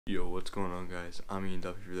Yo, what's going on, guys? I'm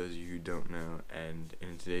Duffy for those of you who don't know, and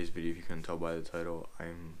in today's video, if you couldn't tell by the title,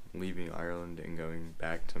 I'm leaving Ireland and going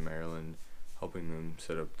back to Maryland, helping them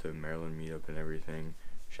set up the Maryland meetup and everything.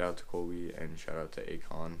 Shout out to Colby and shout out to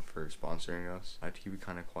Akon for sponsoring us. I have to keep it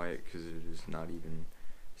kind of quiet because it is not even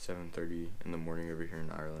 7:30 in the morning over here in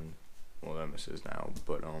Ireland. Well, that misses now,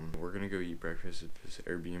 but we're gonna go eat breakfast at this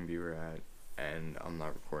Airbnb we're at, and I'm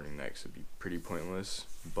not recording that because it'd be pretty pointless,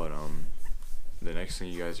 but the next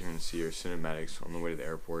thing you guys are going to see are cinematics on the way to the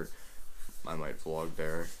airport. I might vlog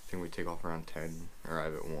there. I think we take off around 10,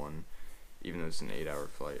 arrive at 1, even though it's an 8-hour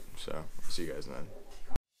flight. So, I'll see you guys then.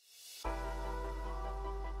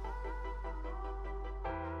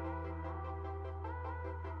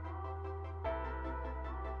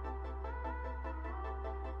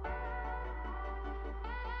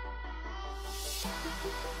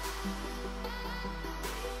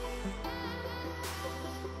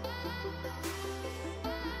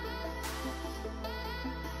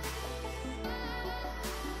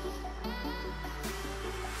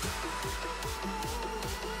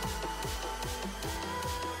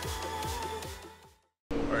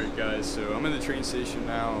 Alright guys, so I'm at the train station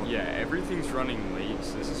now. Yeah, everything's running late,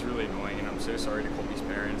 so this is really annoying, and I'm so sorry to Colby's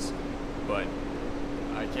parents, but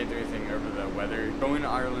I can't do anything over the weather. Going to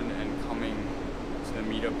Ireland and coming to the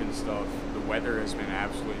meetup and stuff, the weather has been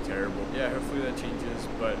absolutely terrible. Yeah, hopefully that changes,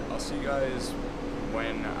 but I'll see you guys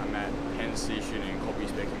when I'm at Penn Station and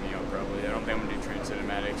Colby's picking me up probably. I don't think I'm gonna do train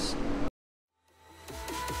cinematics.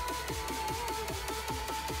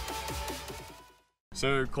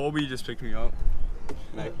 So Colby just picked me up.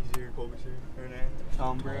 Mackie's here, Colby's here, Hernan,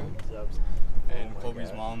 Tom, bro, and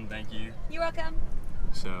Colby's mom, thank you. You're welcome.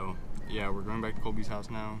 So, yeah, we're going back to Colby's house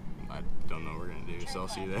now. I don't know what we're gonna do, so I'll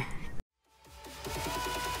see you there.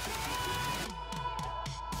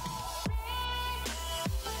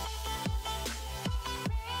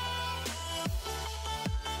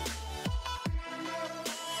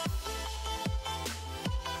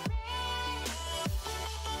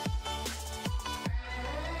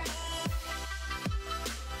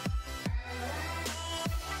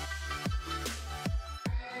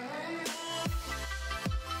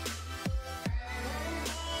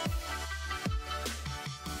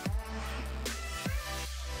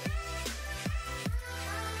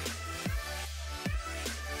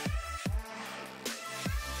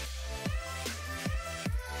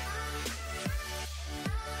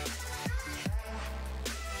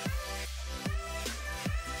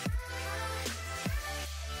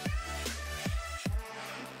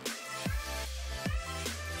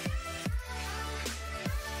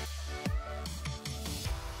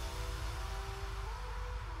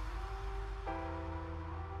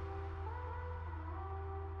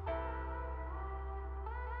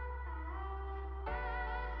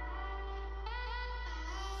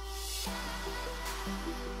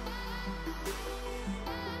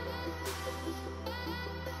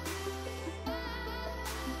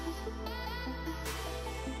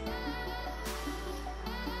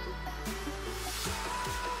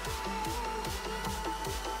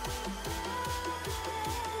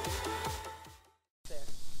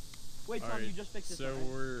 Wait, Tom, you just fixed this. So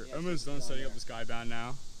we're almost done setting up the skybound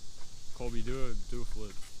now. Colby, do a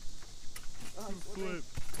flip. Flip.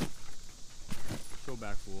 Go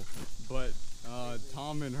back, fool. But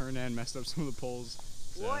Tom and Hernan messed up some of the poles.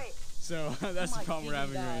 So that's the problem we're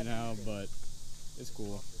having right now, but it's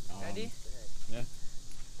cool. Ready? Yeah.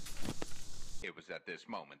 It was at this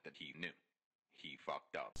moment that he knew. He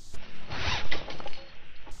fucked up.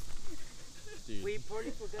 Dude,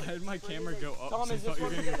 I had my camera go up. Tom, so is I this thought you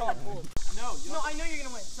were one gonna Tom? go. No, I know you're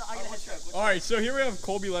gonna win, so I gotta head straight. Alright, so here we have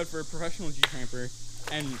Colby led for a professional G-camper,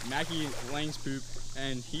 and Mackie Lang's poop,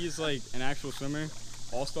 and he's like an actual swimmer,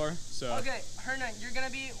 all-star, so. Okay, Hernan, you're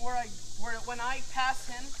gonna be where when I pass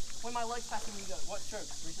him, when my legs pass him, you go. What stroke?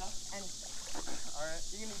 Freestyle? And, alright,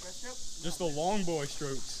 you're gonna do breaststroke? Just the long boy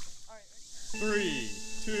strokes. Alright, ready?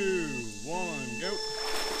 3, 2, 1, go.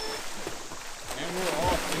 And we're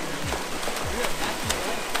off, dude. We have Mackie.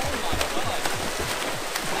 Oh my god.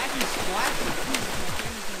 Mackie splashing.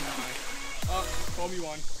 Colby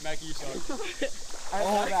won. Mackie, you suck.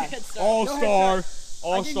 All-star.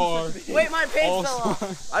 All-star. Wait, my pants fell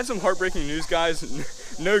off. I have some heartbreaking news, guys.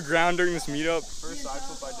 No ground during this meetup. First side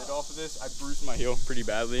flip I did off of this, I bruised my heel pretty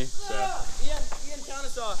badly. So. Ian, count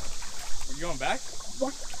us off. Are you going back?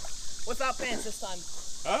 Without pants this time.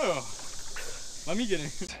 Oh. Let me get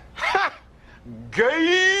in. Ha!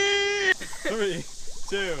 Gay! 3,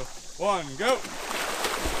 2, 1, go.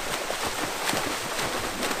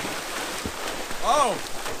 Oh,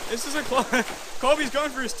 this is a Colby's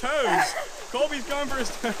going for his toes. Colby's going for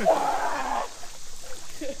his toes.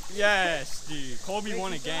 Yes, dude. Colby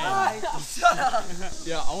won again. Shut up.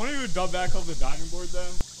 Yeah, I want to do a dub back of the diving board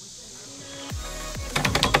though.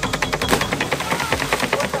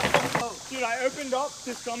 Dude, I opened up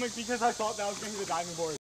the stomach because I thought that was going to be the diving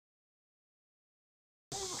board.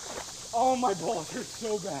 Oh, my balls hurt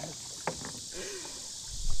so bad.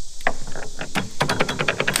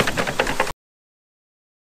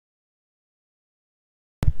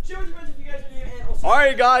 Share with your friends if you guys are new and also.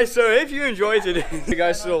 Alright guys, so if you enjoyed today,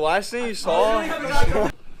 guys, so the last thing you saw.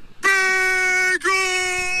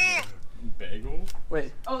 Bagel?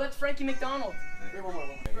 Wait. Oh, that's Frankie McDonald. Wait, one more.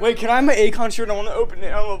 Wait, can I have my Akon shirt? I want to open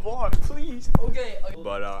it on the vlog, please. Okay.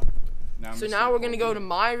 But So now we're gonna go to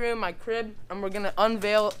my room, my crib, and we're gonna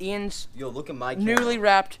unveil Ian's Yo, look at my newly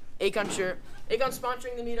wrapped Akon shirt. Akon's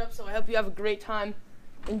sponsoring the meetup, so I hope you have a great time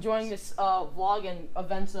enjoying this vlog and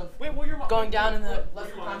events of going down in the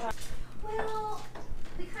left compound. Well,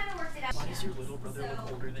 we kind of worked it out. Why does your little brother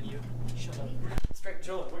look older than you? Shut up. Straight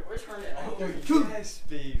Joel, where's Herman? yes,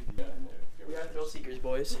 baby. We are thrill seekers,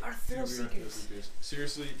 boys. We are thrill seekers.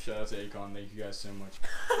 Seriously, shout out to Akon. Thank you guys so much.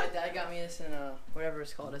 My dad got me this in whatever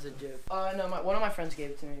it's called as a joke. No, one of my friends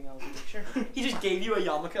gave it to me. I was like, sure. He just gave you a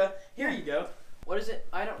yarmulke. Here you go. What is it?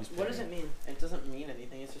 I don't. What does it mean? It doesn't mean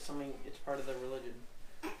anything. It's just something. It's part of the religion.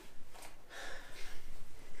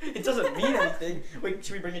 It doesn't mean anything. Wait,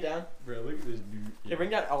 should we bring it down? Bro, look at this dude. Yeah, bring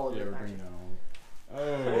down all of Yeah, it. we're bringing down all.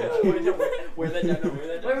 Wear that down. No, wear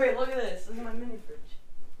that down. Wait, look at this. This is my mini fridge.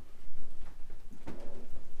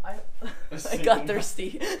 I got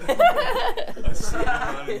thirsty.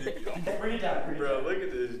 Bring it down. Bro, look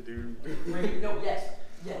at this dude. Bring it. No,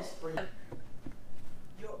 yes. Bring it.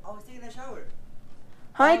 Yo, I was taking a shower.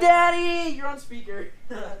 Hi, Daddy. You're on speaker.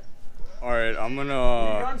 Alright, I'm You're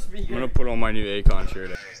gonna on speaker. put on my new Akon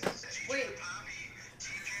shirt. Wait.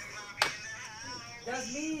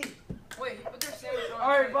 That's me. Wait, put their sandwich on.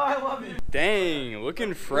 Alright, bye. I love you. Dang,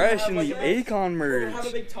 looking fresh in the Akon We're gonna have a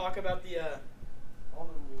merch. big talk about the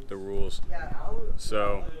The rules. Yeah,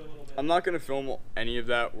 So, I'm not gonna film any of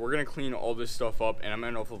that. We're gonna clean all this stuff up, and I'm gonna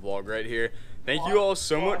end off a vlog right here. Thank you all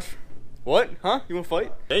so much. What? Huh? You wanna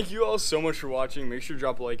fight? Thank you all so much for watching. Make sure to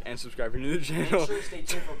drop a like and subscribe if you're new to the channel. Make sure to stay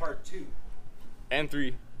tuned for part 2. And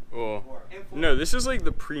 3. Well, And 4. no, this is like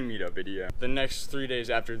the pre-meetup video. The next 3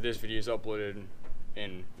 days after this video is uploaded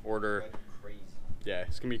in order. Crazy. Yeah,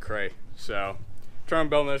 it's gonna be cray. So, turn on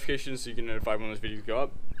bell notifications so you can notify when those videos go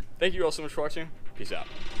up. Thank you all so much for watching. Peace out.